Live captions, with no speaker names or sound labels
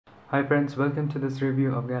Hi friends, welcome to this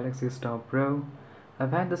review of Galaxy Star Pro.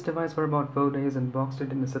 I've had this device for about 4 days and boxed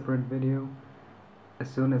it in a separate video as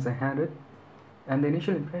soon as I had it, and the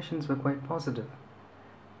initial impressions were quite positive.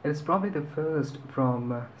 It's probably the first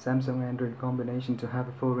from Samsung Android combination to have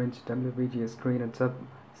a 4-inch WVGA screen at sub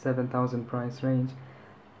 7000 price range.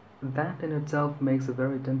 That in itself makes a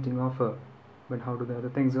very tempting offer, but how do the other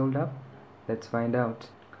things hold up? Let's find out.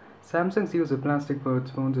 Samsung's use of plastic for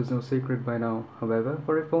its phones is no secret by now. However,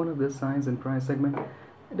 for a phone of this size and price segment,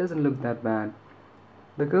 it doesn't look that bad.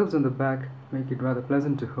 The curves on the back make it rather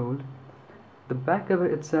pleasant to hold. The back cover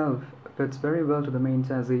itself fits very well to the main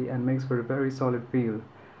chassis and makes for a very solid feel.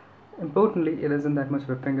 Importantly, it isn't that much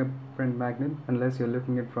of a fingerprint magnet unless you're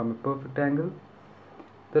looking at it from a perfect angle.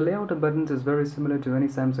 The layout of buttons is very similar to any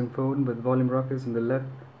Samsung phone, with volume rockers on the left,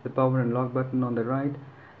 the power and lock button on the right.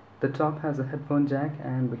 The top has a headphone jack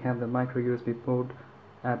and we have the micro USB port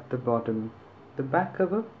at the bottom. The back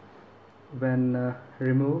cover, when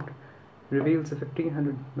removed, reveals a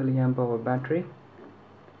 1500 mAh battery.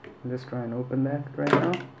 Let's try and open that right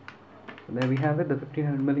now. So there we have it, the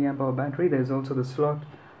 1500 mAh battery. There's also the slot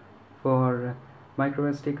for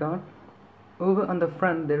micro SD card. Over on the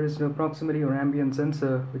front there is no proximity or ambient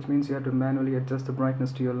sensor, which means you have to manually adjust the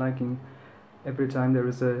brightness to your liking every time there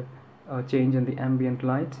is a change in the ambient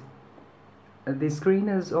light. The screen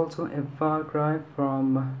is also a far cry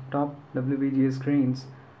from top WVGA screens.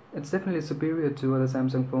 It's definitely superior to other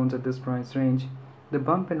Samsung phones at this price range. The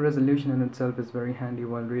bump in resolution in itself is very handy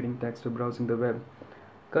while reading text or browsing the web.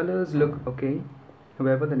 Colors look okay,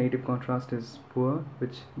 however the native contrast is poor,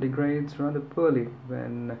 which degrades rather poorly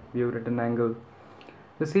when viewed at an angle.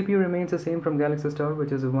 The CPU remains the same from Galaxy Star,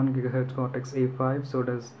 which is a 1 GHz Cortex A5, so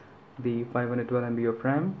does the 512 MB of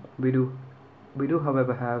RAM. We do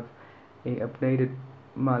however have a updated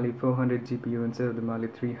Mali 400 GPU instead of the Mali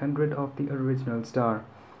 300 of the original Star.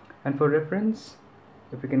 And for reference,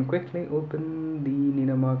 if we can quickly open the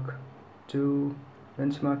Nenamark 2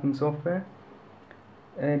 benchmarking software,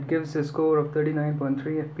 it gives a score of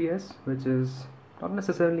 39.3 FPS, which is not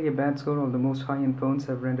necessarily a bad score, although most high-end phones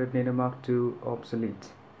have rendered Nenamark 2 obsolete.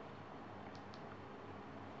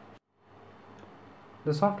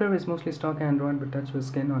 The software is mostly stock Android with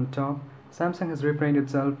TouchWiz on top. Samsung has refrained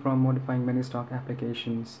itself from modifying many stock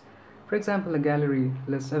applications. For example, the gallery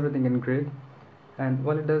lists everything in grid, and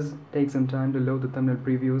while it does take some time to load the thumbnail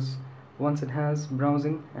previews, once it has,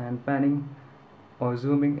 browsing and panning or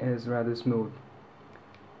zooming is rather smooth.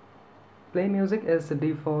 Play Music is the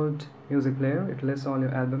default music player. It lists all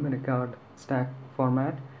your album in a card stack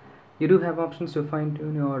format. You do have options to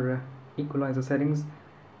fine-tune your equalizer settings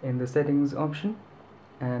in the settings option,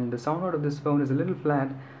 and the sound out of this phone is a little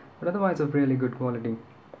flat, but otherwise of really good quality.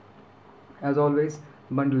 As always,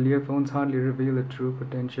 bundled earphones hardly reveal the true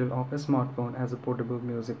potential of a smartphone as a portable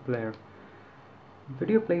music player.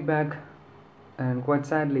 Video playback, and quite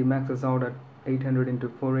sadly, maxes out at 800 into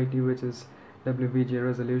 480, which is WVGA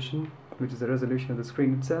resolution, which is the resolution of the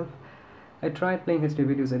screen itself. I tried playing HD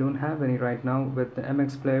videos. I don't have any right now with the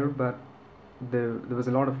MX player, but there was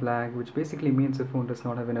a lot of lag, which basically means the phone does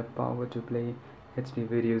not have enough power to play HD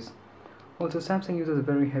videos. Also, Samsung uses a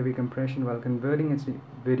very heavy compression while converting HD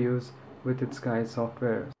videos with its Sky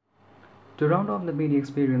software. To round off the media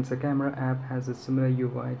experience, the camera app has a similar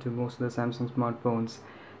UI to most of the Samsung smartphones.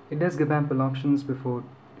 It does give ample options before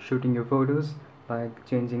shooting your photos, like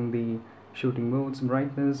changing the shooting modes,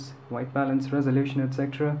 brightness, white balance, resolution,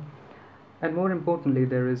 etc. And more importantly,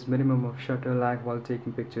 there is minimum of shutter lag while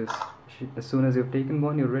taking pictures. As soon as you've taken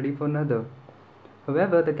one, you're ready for another.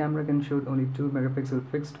 However, the camera can shoot only 2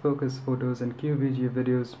 megapixel fixed focus photos and QVGA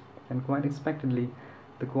videos, and quite expectedly,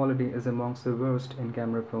 the quality is amongst the worst in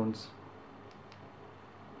camera phones.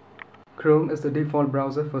 Chrome is the default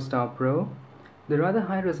browser for Star Pro. The rather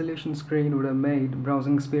high resolution screen would have made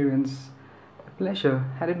browsing experience a pleasure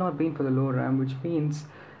had it not been for the low RAM, which means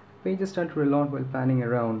pages stutter a lot while panning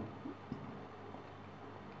around.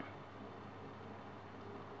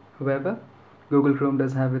 However, Google Chrome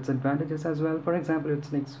does have its advantages as well. For example, it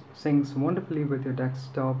syncs wonderfully with your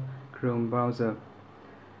desktop Chrome browser.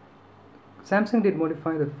 Samsung did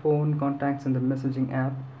modify the phone contacts in the messaging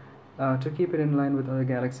app to keep it in line with other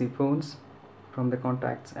Galaxy phones. From the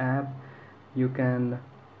contacts app, you can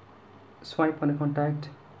swipe on a contact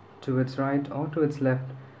to its right or to its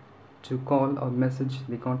left to call or message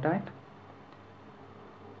the contact.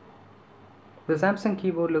 The Samsung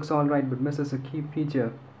keyboard looks alright but misses a key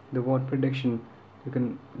feature, the word prediction. You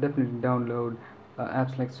can definitely download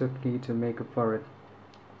apps like SwiftKey to make up for it.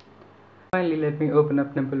 Finally, let me open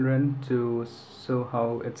up Temple Run to show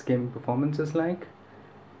how its gaming performance is like.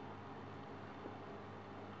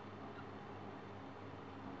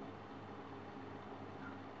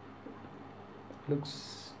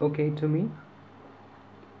 looks okay to me.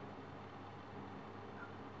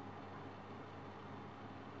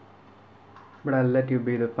 But I'll let you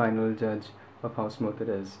be the final judge of how smooth it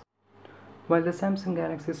is. While the Samsung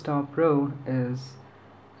Galaxy Star Pro is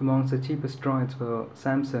amongst the cheapest droids for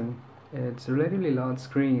Samsung, its relatively large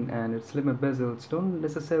screen and its slimmer bezels don't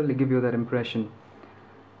necessarily give you that impression.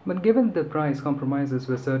 But given the price, compromises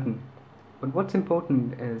were certain. But what's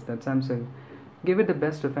important is that Samsung gave it the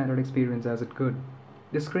best of Android experience as it could.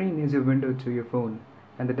 The screen is your window to your phone,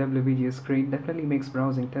 and the WVGA screen definitely makes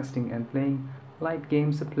browsing, texting, and playing light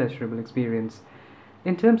games a pleasurable experience.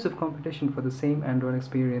 In terms of competition for the same Android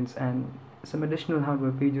experience and some additional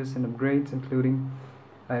hardware features and upgrades, including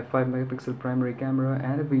a 5 megapixel primary camera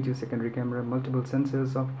and a video secondary camera, multiple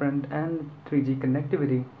sensors off front, and 3G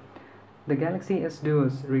connectivity, the Galaxy S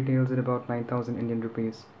Duos retails at about 9,000 Indian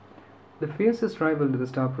rupees. The fiercest rival to the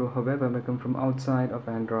Star Pro, however, may come from outside of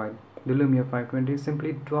Android. The Lumia 520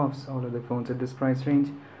 simply dwarfs all other phones at this price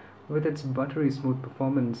range with its buttery smooth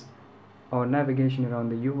performance or navigation around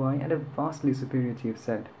the UI and a vastly superior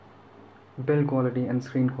chipset. Build quality and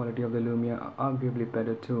screen quality of the Lumia are arguably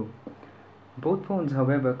better too. Both phones,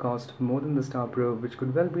 however, cost more than the Star Pro, which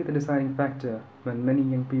could well be the deciding factor when many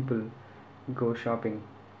young people go shopping.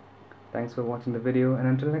 Thanks for watching the video, and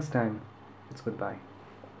until next time, it's goodbye.